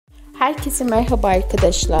Herkese merhaba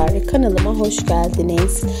arkadaşlar, kanalıma hoş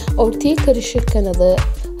geldiniz. Ortaya Karışık kanalı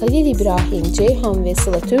Halil, İbrahim, Ceyhan ve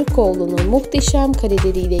Sıla Türkoğlu'nun muhteşem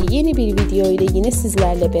kareleriyle yeni bir video ile yine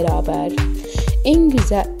sizlerle beraber.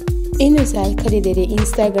 En özel kareleri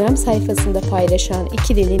Instagram sayfasında paylaşan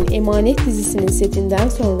ikilinin Emanet dizisinin setinden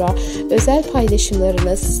sonra özel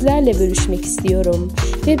paylaşımlarını sizlerle bölüşmek istiyorum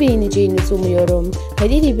ve beğeneceğinizi umuyorum.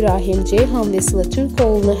 Halil, İbrahim, Ceyhan ve Sıla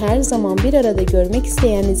Türkoğlu'nu her zaman bir arada görmek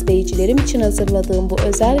isteyen izleyicilerim için hazırladığım bu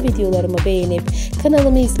özel videolarımı beğenip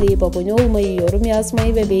kanalımı izleyip abone olmayı, yorum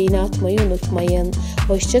yazmayı ve beğeni atmayı unutmayın.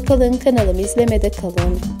 Hoşça kalın, kanalımı izlemede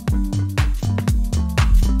kalın.